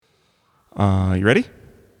You ready?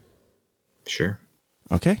 Sure.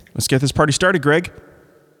 Okay, let's get this party started, Greg.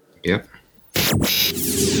 Yep.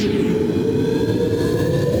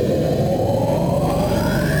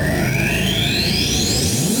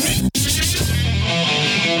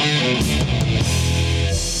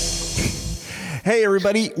 Hey,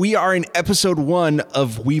 everybody. We are in episode 1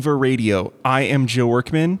 of Weaver Radio. I am Joe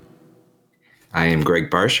Workman. I am Greg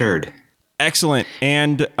Barshard. Excellent.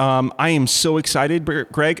 And I am so excited,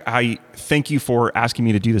 Greg. I thank you for asking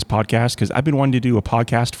me to do this podcast because I've been wanting to do a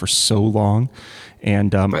podcast for so long.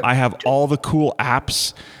 And I have all the cool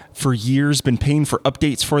apps for years, been paying for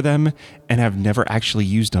updates for them, and have never actually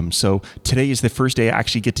used them. So today is the first day I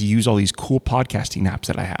actually get to use all these cool podcasting apps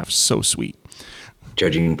that I have. So sweet.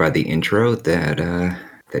 Judging by the intro that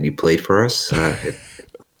you played for us, it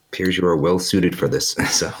appears you are well suited for this.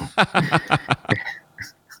 So,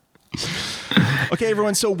 okay,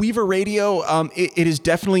 everyone. So Weaver Radio, it is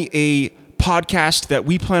definitely a podcast that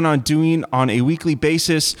we plan on doing on a weekly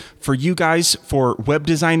basis for you guys, for web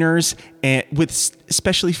designers, and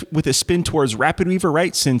especially with a spin towards RapidWeaver,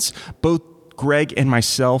 right? Since both Greg and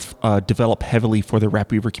myself develop heavily for the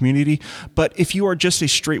RapidWeaver community. But if you are just a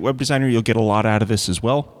straight web designer, you'll get a lot out of this as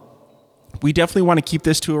well. We definitely want to keep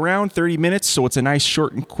this to around 30 minutes, so it's a nice,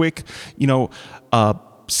 short, and quick,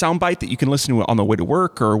 soundbite that you can listen to on the way to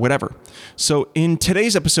work or whatever. So in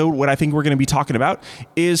today's episode, what I think we're going to be talking about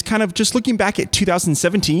is kind of just looking back at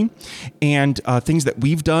 2017 and things that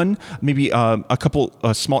we've done, maybe a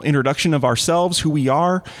small introduction of ourselves, who we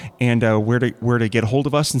are, and where to get a hold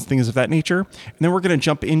of us and things of that nature. And then we're going to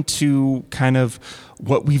jump into kind of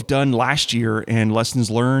what we've done last year and lessons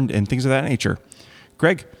learned and things of that nature.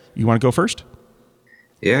 Greg, you want to go first?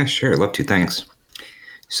 Yeah, sure. Love to. Thanks.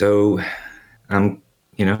 So,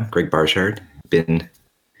 Greg Barshard.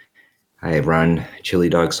 I run Chili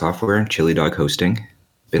Dog Software, Chili Dog Hosting.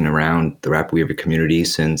 Been around the RapidWeaver community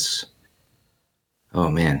since,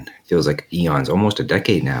 feels like eons, almost a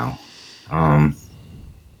decade now. I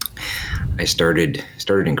started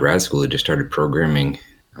in grad school. I just started programming.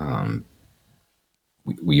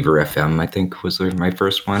 Weaver FM, I think, was my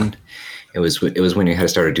first one. It was when you had to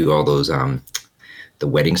start to do all those the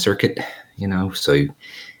wedding circuit, so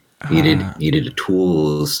you needed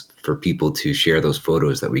tools for people to share those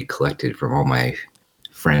photos that we collected from all my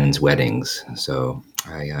friends' weddings. So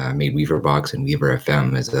I made Weaverbox and Weaver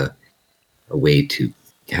FM as a way to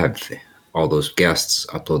have all those guests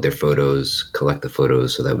upload their photos, collect the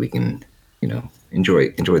photos, so that we can,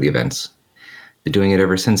 enjoy the events. Been doing it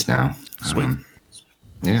ever since now. Sweet.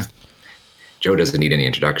 Yeah. Joe doesn't need any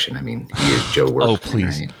introduction. I mean, he is Joe Workman. Oh,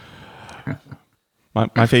 please. Right?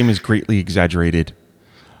 My fame is greatly exaggerated.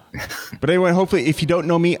 But anyway, hopefully, if you don't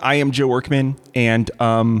know me, I am Joe Workman, and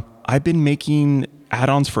I've been making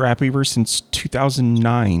add-ons for RapidWeaver since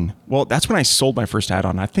 2009. Well, that's when I sold my first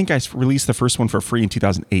add-on. I think I released the first one for free in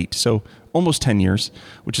 2008, so almost 10 years,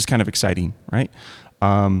 which is kind of exciting, right?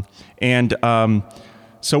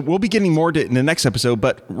 So we'll be getting more to it in the next episode,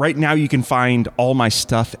 but right now you can find all my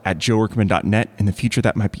stuff at joeworkman.net. In the future,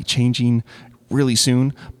 that might be changing really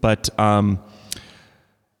soon, but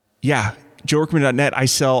joeworkman.net, I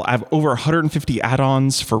have over 150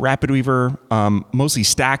 add-ons for RapidWeaver, mostly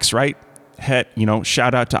Stacks, right?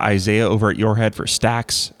 Shout out to Isaiah over at Yourhead for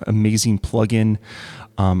Stacks, amazing plugin.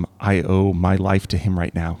 I owe my life to him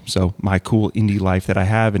right now. So my cool indie life that I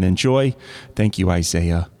have and enjoy. Thank you,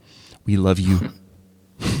 Isaiah. We love you.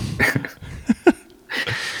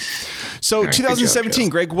 So right, 2017,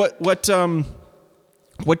 job, Greg, what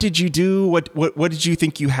did you do? What did you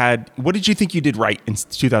think you had? What did you think you did right in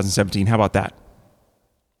 2017? How about that?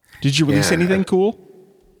 Did you release anything cool?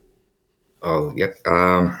 Oh, yeah.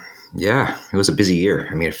 It was a busy year.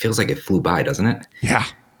 I mean, it feels like it flew by, doesn't it? Yeah.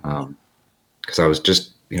 Because I was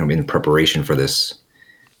just, in preparation for this,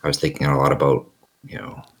 I was thinking a lot about,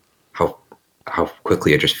 how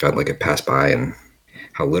quickly it just felt like it passed by and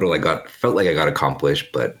how little felt like I got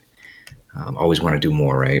accomplished, but always want to do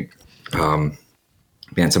more, right? Some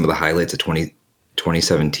of the highlights of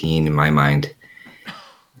 2017 in my mind,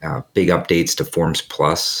 big updates to Forms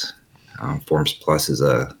Plus. Forms Plus is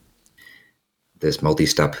this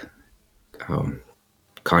multi-step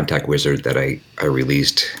contact wizard that I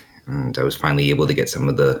released, and I was finally able to get some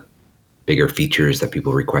of the bigger features that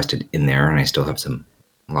people requested in there, and I still have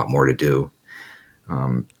a lot more to do.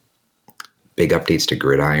 Big updates to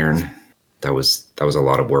Gridiron. That was a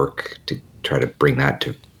lot of work to try to bring that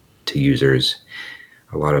to users.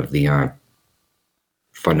 A lot of the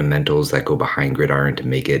fundamentals that go behind Gridiron to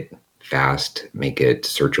make it fast, make it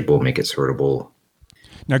searchable, make it sortable.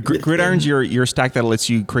 Now, Gridiron's your stack that lets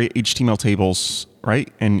you create HTML tables,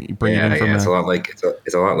 right? And you bring it in from it's a lot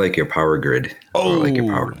like your Power Grid. Like your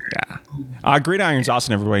Power Grid. Yeah. Gridiron's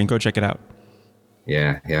awesome, everybody, and go check it out.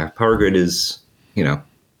 Yeah. Power Grid is,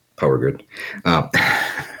 Power Grid. I'm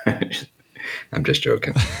just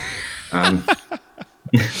joking.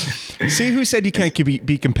 See, who said you can't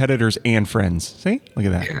be competitors and friends? See, look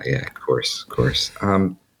at that. Yeah, of course.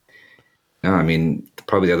 No, I mean,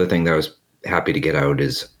 probably the other thing that I was happy to get out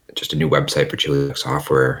is just a new website for Chili Dog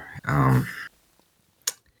Software.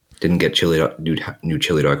 Didn't get new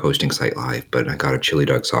Chili Dog hosting site live, but I got a Chili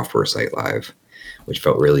Dog Software site live, which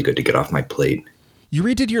felt really good to get off my plate. You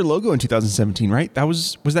redid your logo in 2017, right?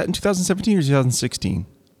 Was that in 2017 or 2016?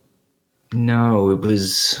 No, it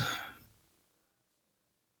was.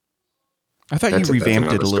 I thought you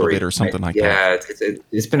revamped it a little bit or something like that. Yeah,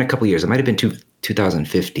 it's been a couple of years. It might have been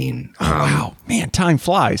 2015. Oh, wow, man, time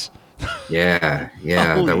flies. Yeah,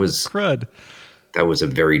 that was crud. That was a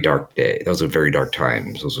very dark day. That was a very dark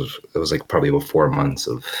time. It was like probably about 4 months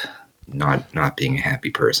of not being a happy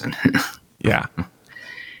person. Yeah.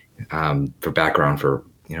 For background for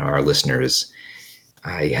our listeners,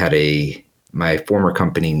 I had my former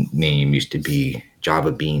company name used to be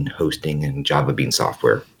Java Bean Hosting and Java Bean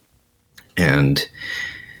Software. And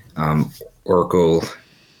Oracle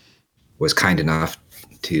was kind enough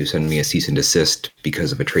to send me a cease and desist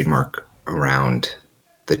because of a trademark around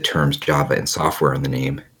the terms Java and software in the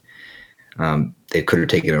name. They could have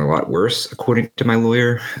taken it a lot worse, according to my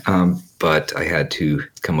lawyer, but I had to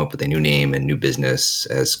come up with a new name and new business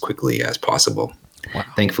as quickly as possible. Wow.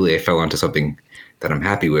 Thankfully, I fell onto something that I'm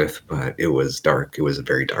happy with, but it was dark. It was a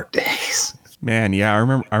very dark day. Man, yeah, I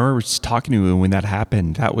remember just talking to you when that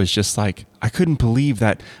happened. That was just like, I couldn't believe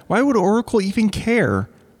that. Why would Oracle even care?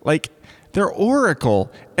 Like, they're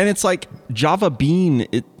Oracle, and it's like Java Bean.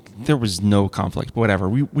 There was no conflict. Whatever.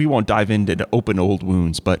 We won't dive into open old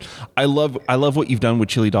wounds, but I love what you've done with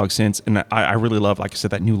Chili Dog since, and I really love, like I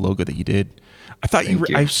said, that new logo that you did. I thought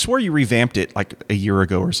I swore you revamped it like a year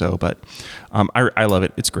ago or so, but I love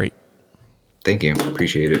it. It's great. Thank you.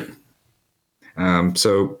 Appreciate it.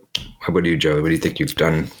 So how about you, Joe? What do you think you've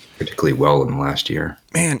done particularly well in the last year?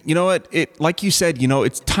 Man, you know what? Like you said,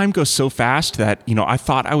 time goes so fast that, I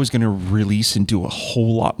thought I was going to release and do a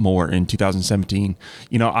whole lot more in 2017.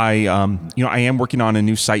 I am working on a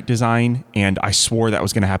new site design, and I swore that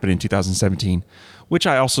was going to happen in 2017, which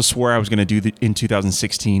I also swore I was going to do in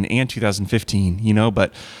 2016 and 2015,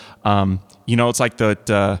 but, it's like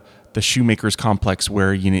the shoemaker's complex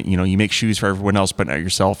where you make shoes for everyone else but not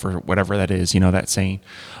yourself, or whatever that is, that saying.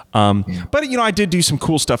 But I did do some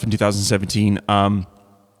cool stuff in 2017.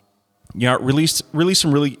 Released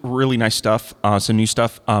some really, really nice stuff, some new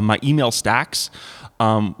stuff. My email stacks,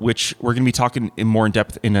 which we're going to be talking more in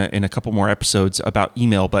depth in a couple more episodes about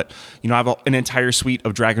email. But I have an entire suite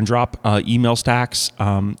of drag and drop email stacks,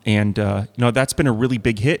 and that's been a really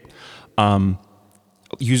big hit.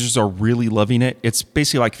 Users are really loving it. It's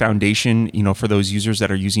basically like Foundation, for those users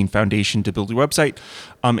that are using Foundation to build your website.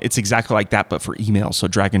 It's exactly like that, but for email. So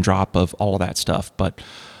drag and drop of all of that stuff. But,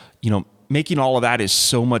 making all of that is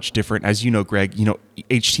so much different. As you know, Greg,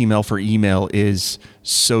 HTML for email is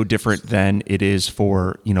so different than it is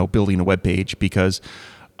for, building a web page, because,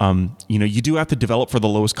 you do have to develop for the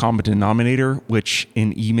lowest common denominator, which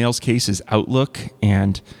in email's case is Outlook.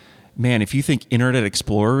 And man, if you think Internet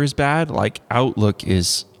Explorer is bad, like Outlook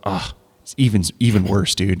is, it's even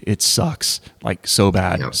worse, dude. It sucks, like so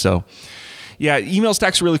bad. Yep. So, yeah, email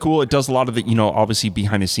stack's really cool. It does a lot of the, obviously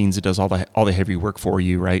behind the scenes, it does all the heavy work for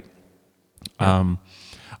you, right?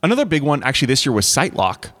 Another big one actually this year was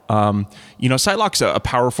SiteLock. SiteLock's a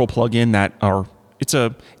powerful plugin that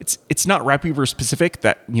it's not RapidWeaver specific.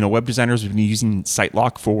 That web designers have been using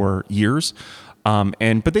SiteLock for years.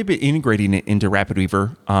 But they've been integrating it into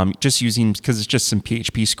RapidWeaver, just using, because it's just some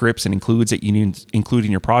PHP scripts and includes that you need to include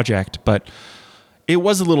in your project. But it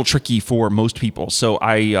was a little tricky for most people. So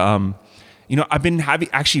I've been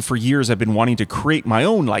actually for years, I've been wanting to create my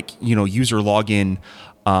own user login,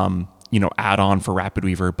 add-on for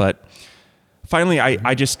RapidWeaver. But finally,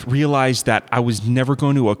 I just realized that I was never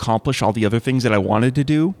going to accomplish all the other things that I wanted to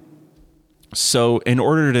do. So in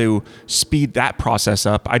order to speed that process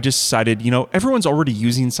up, I just decided, everyone's already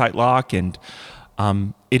using SiteLock, and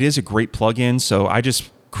it is a great plugin. So I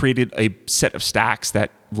just created a set of stacks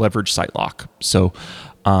that leverage SiteLock. So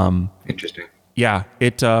interesting. Yeah,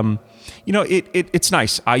 it's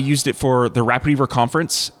nice. I used it for the RapidWeaver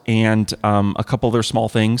conference and a couple other small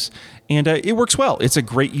things, and it works well. It's a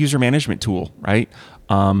great user management tool, right?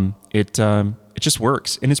 It just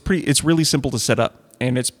works, and it's really simple to set up,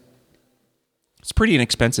 and it's It's pretty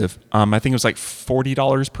inexpensive. I think it was like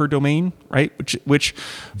 $40 per domain, right? Which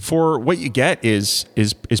for what you get is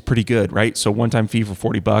pretty good, right? So one-time fee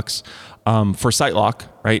for $40 for SiteLock,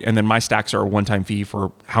 right? And then my stacks are a one-time fee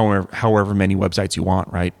for however many websites you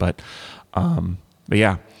want, right? But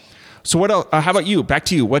yeah. So what else? How about you? Back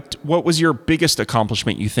to you. What was your biggest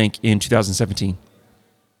accomplishment you think in 2017?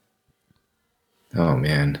 Oh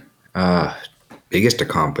man, biggest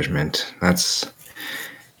accomplishment. That's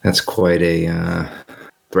quite a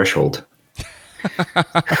threshold.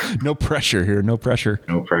 No pressure here. No pressure.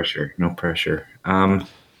 No pressure. No pressure. Now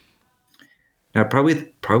probably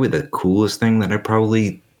the coolest thing that I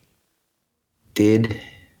probably did,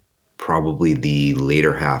 probably the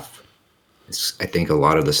later half. I think a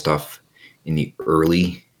lot of the stuff in the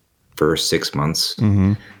early first 6 months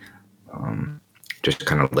just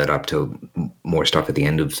kind of led up to more stuff at the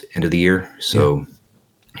end of the year. So,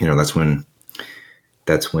 that's when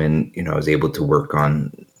I was able to work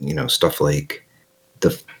on stuff like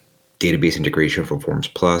the database integration for Forms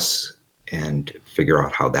Plus and figure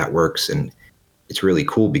out how that works. And it's really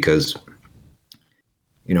cool because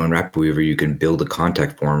in RapidWeaver you can build a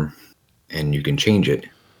contact form and you can change it.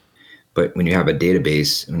 But when you have a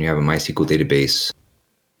database, when you have a MySQL database,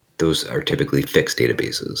 those are typically fixed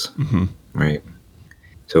databases, right?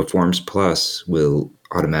 So Forms Plus will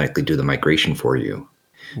automatically do the migration for you.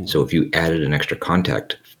 So if you added an extra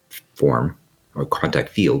contact form or contact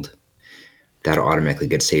field, that automatically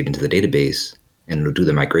gets saved into the database, and it'll do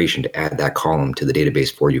the migration to add that column to the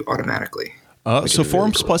database for you automatically. So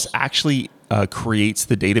Forms really Plus actually creates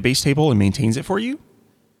the database table and maintains it for you?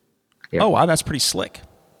 Yeah. Oh, wow, that's pretty slick.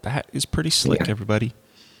 That is pretty slick, everybody.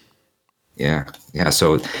 Yeah.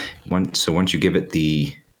 So once you give it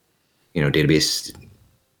the, database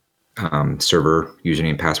server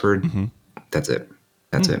username, password, that's it.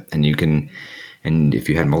 That's it. And if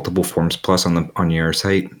you had multiple Forms Plus on your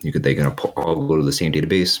site, they can all go to the same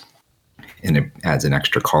database, and it adds an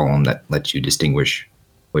extra column that lets you distinguish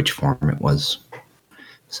which form it was.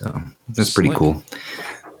 So that's pretty cool.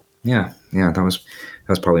 Yeah. That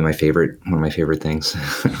was probably one of my favorite things.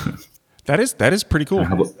 That is pretty cool.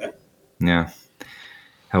 How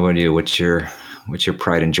about you? What's your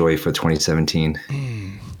pride and joy for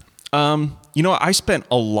 2017? I spent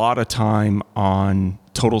a lot of time on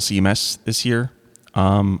Total CMS this year,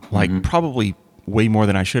 probably way more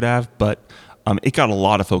than I should have, but it got a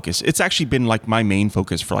lot of focus. It's actually been like my main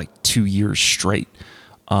focus for like 2 years straight,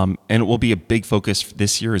 and it will be a big focus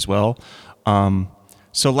this year as well.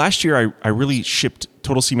 So last year I really shipped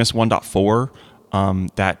Total CMS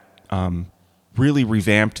 1.4 that really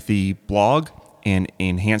revamped the blog and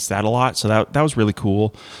enhanced that a lot. So that was really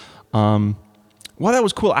cool. Well, that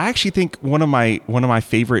was cool. I actually think one of my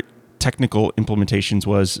favorite technical implementations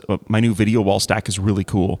was my new video wall stack is really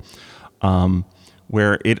cool,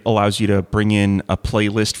 where it allows you to bring in a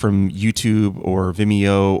playlist from YouTube or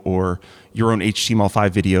Vimeo or your own HTML5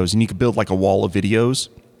 videos, and you can build like a wall of videos.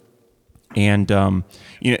 And and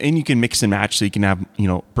you can mix and match, so you can have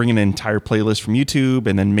bring in an entire playlist from YouTube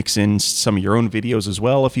and then mix in some of your own videos as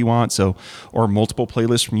well if you want. So, or multiple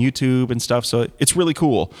playlists from YouTube and stuff. So it's really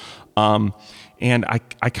cool. And I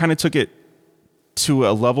kind of took it to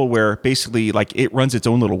a level where basically like it runs its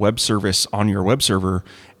own little web service on your web server,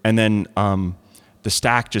 and then the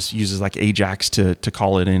stack just uses like Ajax to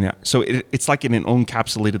call it in. So it's like in an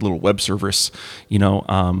encapsulated little web service,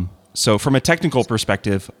 So from a technical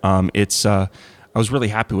perspective, I was really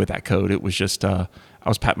happy with that code. It was just I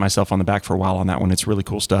was patting myself on the back for a while on that one. It's really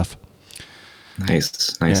cool stuff.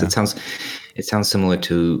 Nice. Yeah. It sounds similar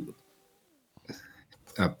to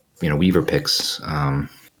WeaverPix,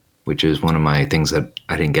 which is one of my things that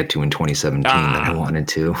I didn't get to in 2017 that I wanted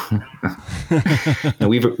to. Now,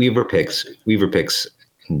 WeaverPix,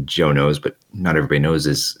 Joe knows, but not everybody knows,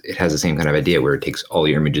 is it has the same kind of idea where it takes all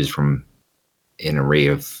your images from an array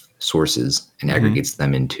of sources and aggregates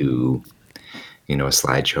them into, a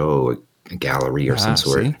slideshow, a gallery, or some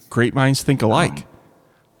sort. See? Great minds think alike.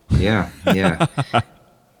 Yeah.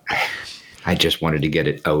 I just wanted to get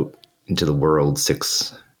it out into the world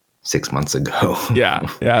six months ago. Yeah.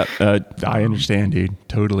 I understand, dude.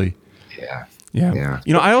 Totally. Yeah.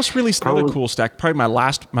 I also released another cool stack. Probably my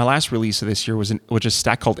last release of this year was a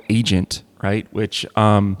stack called Agent, right? Which,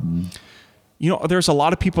 there's a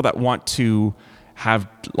lot of people that want to have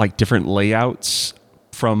like different layouts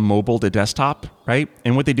from mobile to desktop, right?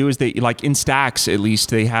 And what they do is they, like in stacks, at least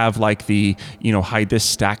they have like the, hide this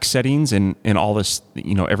stack settings and all this,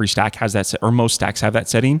 every stack has that, or most stacks have that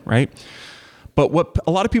setting, right? But what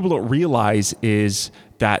a lot of people don't realize is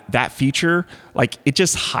that feature, like it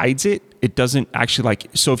just hides it. It doesn't actually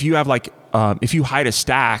so if you have like if you hide a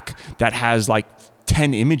stack that has like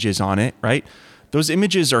 10 images on it, right? Those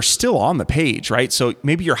images are still on the page, right? So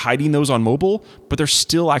maybe you're hiding those on mobile, but they're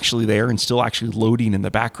still actually there and still actually loading in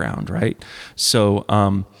the background, right? So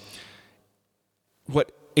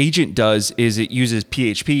what Agent does is it uses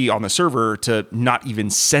PHP on the server to not even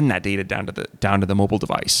send that data down to the mobile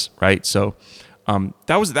device, right? So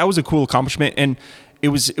that was a cool accomplishment, and it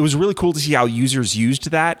was really cool to see how users used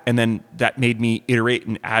that, and then that made me iterate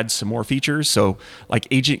and add some more features. So like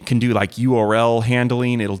Agent can do like URL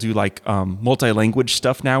handling, it'll do like multi-language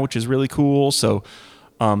stuff now, which is really cool. So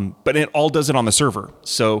but it all does it on the server.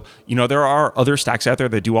 So, there are other stacks out there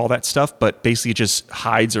that do all that stuff, but basically it just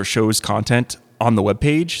hides or shows content on the web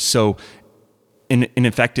page. So in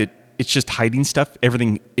effect, it's just hiding stuff.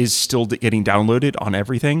 Everything is still getting downloaded on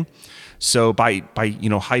everything. So by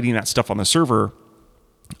hiding that stuff on the server,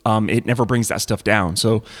 it never brings that stuff down.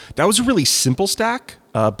 So that was a really simple stack,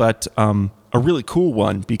 but a really cool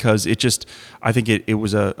one, because I think it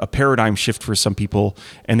was a paradigm shift for some people,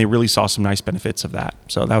 and they really saw some nice benefits of that.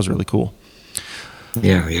 So that was really cool.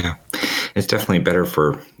 Yeah. It's definitely better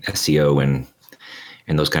for SEO and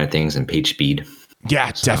those kind of things, and page speed.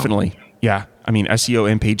 Yeah, definitely. Yeah. I mean,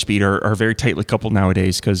 SEO and page speed are very tightly coupled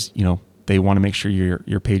nowadays, because, they want to make sure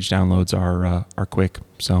your page downloads are quick.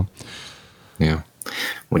 So, yeah.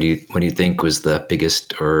 What do you think was the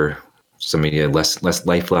biggest, or some of the less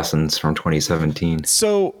life lessons from 2017?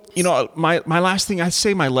 So, my last thing, I'd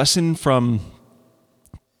say my lesson from,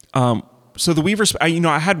 so the Weavers, I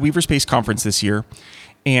had Weaver Space Conference this year,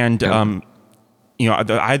 and, I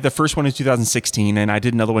had the first one in 2016, and I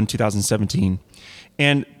did another one in 2017.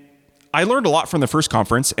 And I learned a lot from the first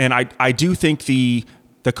conference, and I do think the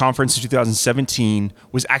conference in 2017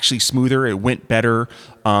 was actually smoother. It went better.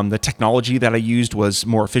 The technology that I used was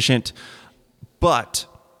more efficient, but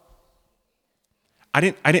I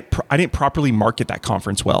didn't properly market that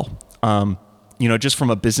conference well. Just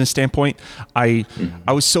from a business standpoint, I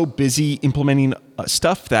was so busy implementing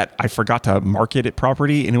stuff that I forgot to market it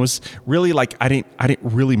properly, and it was really like I didn't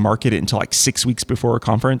really market it until like 6 weeks before a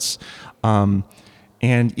conference.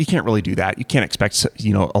 And you can't really do that. You can't expect,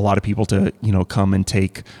 a lot of people to, come and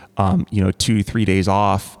take, 2-3 days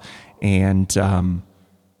off and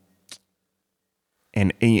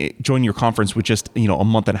join your conference with just, a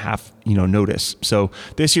month and a half, notice. So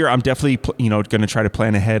this year I'm definitely, going to try to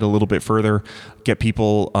plan ahead a little bit further, get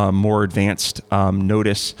people more advanced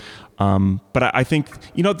notice. But I think,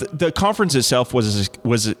 the conference itself was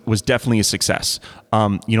definitely a success.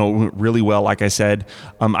 Went really well, like I said.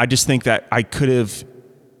 I just think that I could have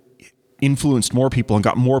influenced more people and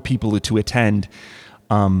got more people to attend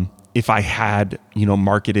if I had,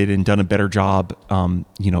 marketed and done a better job,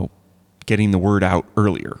 getting the word out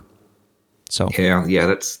earlier. So yeah,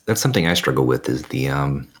 that's something I struggle with, is the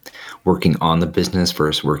working on the business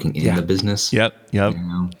versus working in the business. Yep.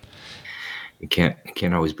 You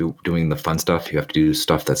can't always be doing the fun stuff. You have to do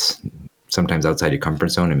stuff that's sometimes outside your comfort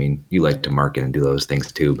zone. I mean, you like to market and do those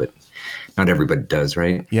things too, but not everybody does,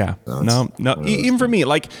 right? Yeah. So no. Even for me,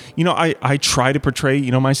 like, I try to portray,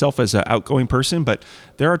 myself as an outgoing person, but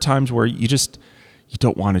there are times where you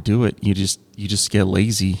don't want to do it. You just get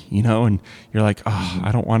lazy, and you're like,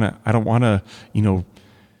 I don't want to,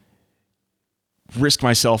 risk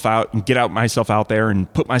myself out and get myself out there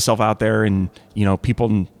and put myself out there, and,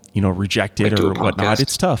 people, reject it or whatnot.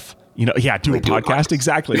 It's tough. Do a podcast.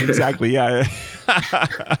 Exactly. Yeah.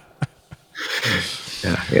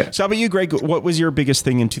 Yeah. So how about you, Greg? What was your biggest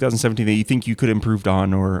thing in 2017 that you think you could have improved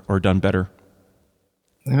on or done better?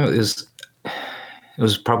 It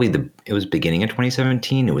was probably beginning of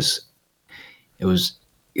 2017. It was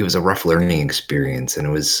a rough learning experience, and it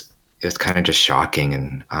was kind of just shocking.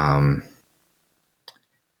 And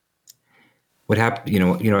what happened,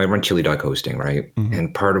 I run Chili Dog Hosting, right? Mm-hmm.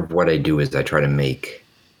 And part of what I do is I try to make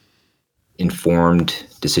informed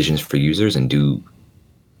decisions for users and do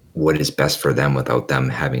what is best for them without them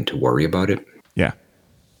having to worry about it. Yeah.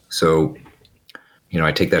 So,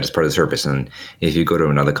 I take that as part of the service. And if you go to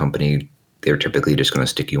another company, they're typically just going to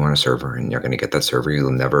stick you on a server, and you're going to get that server.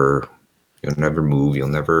 You'll never move. You'll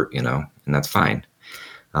never, and that's fine.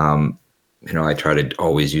 I try to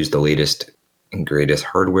always use the latest and greatest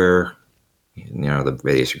hardware, the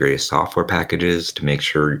latest and greatest software packages to make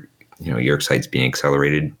sure, your site's being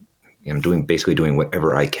accelerated. I'm basically doing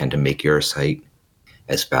whatever I can to make your site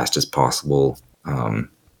as fast as possible,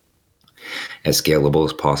 as scalable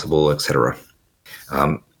as possible, etc.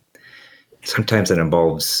 Sometimes that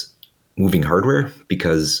involves moving hardware,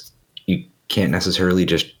 because you can't necessarily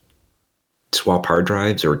just swap hard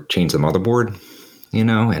drives or change the motherboard,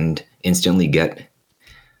 and instantly get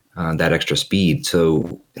that extra speed.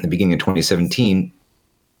 So in the beginning of 2017,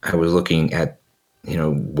 I was looking at,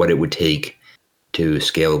 what it would take to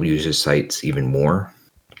scale user sites even more.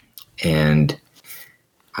 And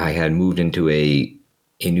I had moved into a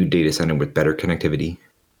new data center with better connectivity,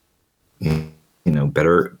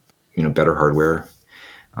 better hardware.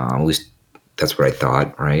 At least that's what I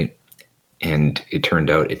thought, right? And it turned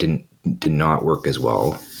out it did not work as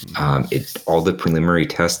well. All the preliminary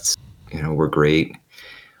tests, were great.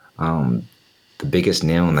 The biggest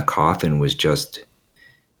nail in the coffin was just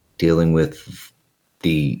dealing with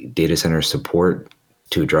the data center support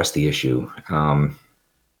to address the issue. My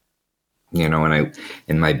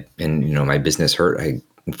business hurt. I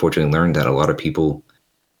unfortunately learned that a lot of people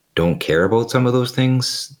don't care about some of those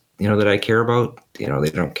things, that I care about. They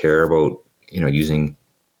don't care about, using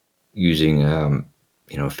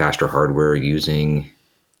faster hardware, using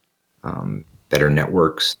better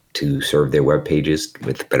networks to serve their web pages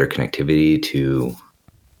with better connectivity to,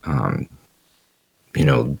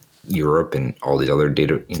 Europe and all these other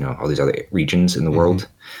all these other regions in the world.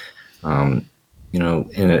 But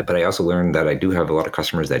I also learned that I do have a lot of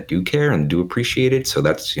customers that do care and do appreciate it. So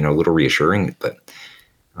that's, a little reassuring. But,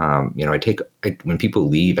 when people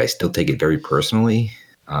leave, I still take it very personally.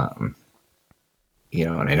 And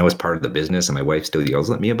I know it's part of the business and my wife still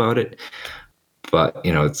yells at me about it, but,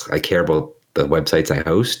 I care about the websites I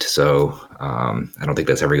host. So I don't think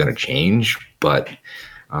that's ever going to change. But,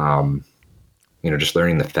 just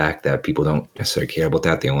learning the fact that people don't necessarily care about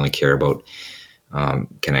that. They only care about,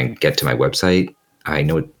 can I get to my website? I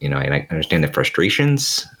know, and I understand the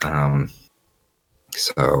frustrations.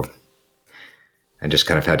 So I just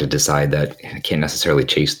kind of had to decide that I can't necessarily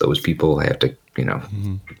chase those people. I have to,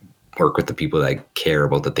 work with the people that care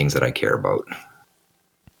about the things that I care about.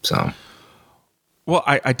 So. Well,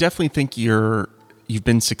 I definitely think you've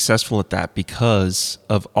been successful at that because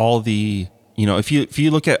of all the, if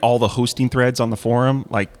you look at all the hosting threads on the forum,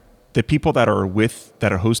 like the people that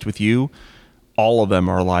are host with you, all of them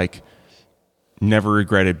are like, never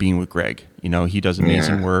regretted being with Greg. He does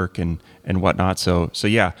amazing work and whatnot. So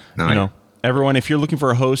yeah, everyone, if you're looking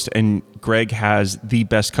for a host, and Greg has the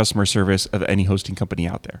best customer service of any hosting company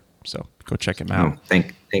out there. So go check him out.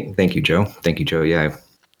 Thank you, Joe. Thank you, Joe. Yeah,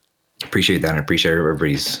 I appreciate that. I appreciate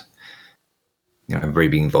everybody's, everybody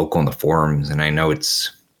being vocal in the forums. And I know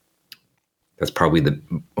that's probably the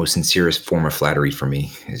most sincerest form of flattery for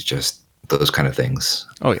me, is just those kind of things.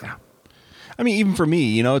 Oh yeah. I mean, even for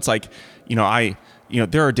me, it's like,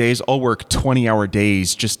 there are days I'll work 20-hour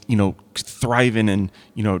days, just, thriving and,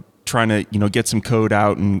 trying to, get some code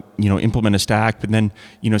out and, implement a stack, but then,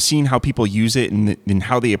 seeing how people use it and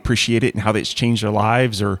how they appreciate it and how it's changed their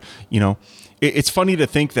lives, or, it's funny to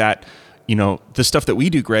think that, the stuff that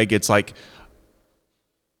we do, Greg, it's like,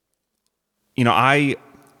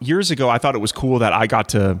 years ago, I thought it was cool that I got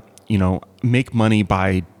to, make money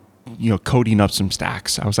by, coding up some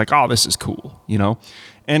stacks. I was like, oh, this is cool,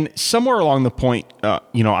 and somewhere along the point,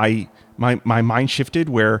 my mind shifted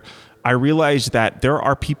where I realized that there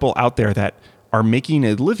are people out there that are making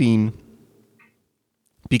a living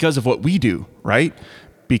because of what we do, right?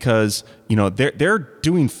 Because, they're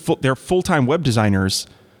doing they're full-time web designers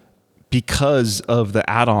because of the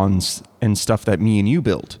add-ons and stuff that me and you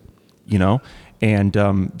build, and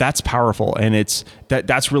that's powerful. And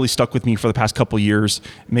that's really stuck with me for the past couple of years.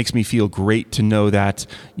 It makes me feel great to know that,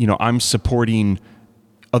 I'm supporting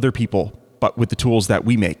other people, but with the tools that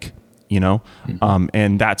we make,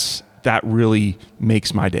 and that really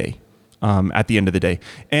makes my day. At the end of the day.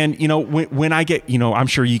 And, when I get, I'm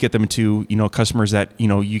sure you get them too, customers that,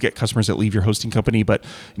 you get customers that leave your hosting company, but,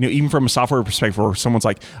 even from a software perspective, where someone's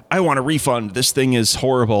like, I want a refund, this thing is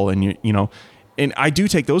horrible. And, and I do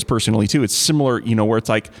take those personally too. It's similar, where it's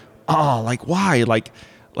like, oh, like, why? Like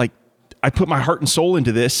I put my heart and soul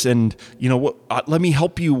into this, and, let me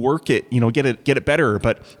help you work it, get it better.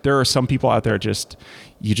 But there are some people out there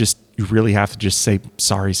you really have to just say,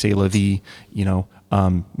 sorry, say la vie,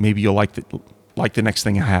 maybe you'll like the next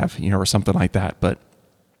thing I have, or something like that. But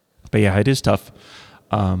yeah, it is tough.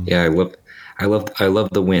 Yeah, I love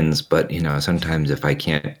the wins, but sometimes if I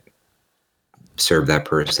can't serve that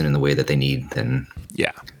person in the way that they need, then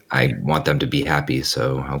yeah, I want them to be happy.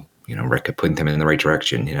 So I'll, putting them in the right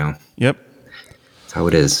direction, Yep. That's how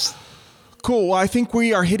it is. Cool. Well, I think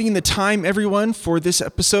we are hitting the time, everyone, for this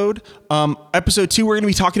episode. Episode 2, we're going to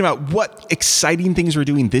be talking about what exciting things we're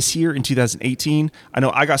doing this year in 2018. I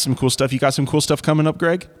know I got some cool stuff. You got some cool stuff coming up,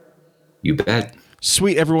 Greg? You bet.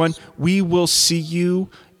 Sweet, everyone. We will see you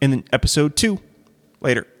in episode 2.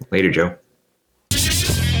 Later. Later, Joe.